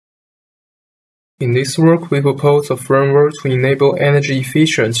In this work, we propose a framework to enable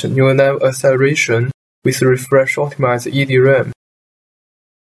energy-efficient neural net acceleration with refresh-optimized EDRAM.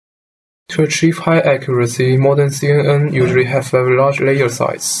 To achieve high accuracy, modern CNN usually have very large layer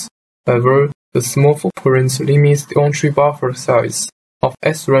size. However, the small footprint limits the on-tree buffer size of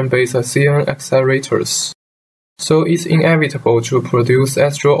SRAM-based CNN accelerators, so it's inevitable to produce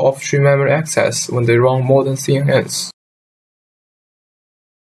extra off-tree memory access when they run modern CNNs.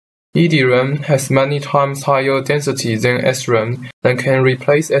 EDRAM has many times higher density than SRAM and can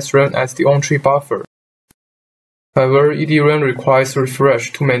replace SRAM as the on-tree buffer. However, EDRAM requires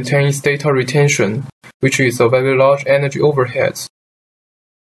refresh to maintain its data retention, which is a very large energy overhead.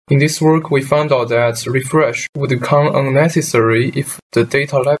 In this work, we found out that refresh would become unnecessary if the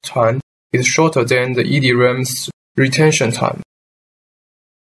data lifetime is shorter than the EDRAM's retention time.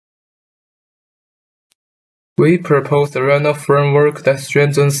 We proposed a RANA framework that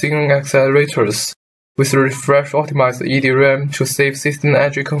strengthens CNN accelerators with refresh-optimized EDRAM to save system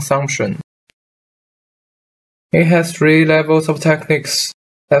energy consumption. It has 3 levels of techniques.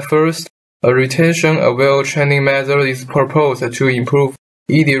 At first, a retention-aware training method is proposed to improve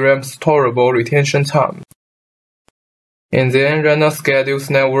EDRAM's tolerable retention time. And then RANA schedules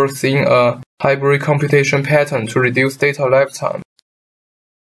networks in a hybrid computation pattern to reduce data lifetime.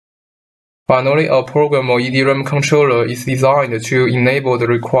 Finally, a programmable EDRAM controller is designed to enable the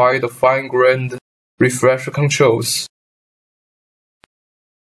required fine-grained refresh controls.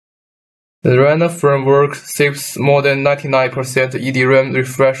 The RANA framework saves more than 99% EDRAM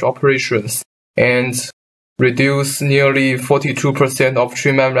refresh operations and reduces nearly 42% of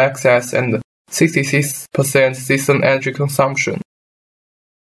tree memory access and 66% system energy consumption.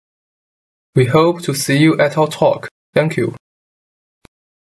 We hope to see you at our talk. Thank you.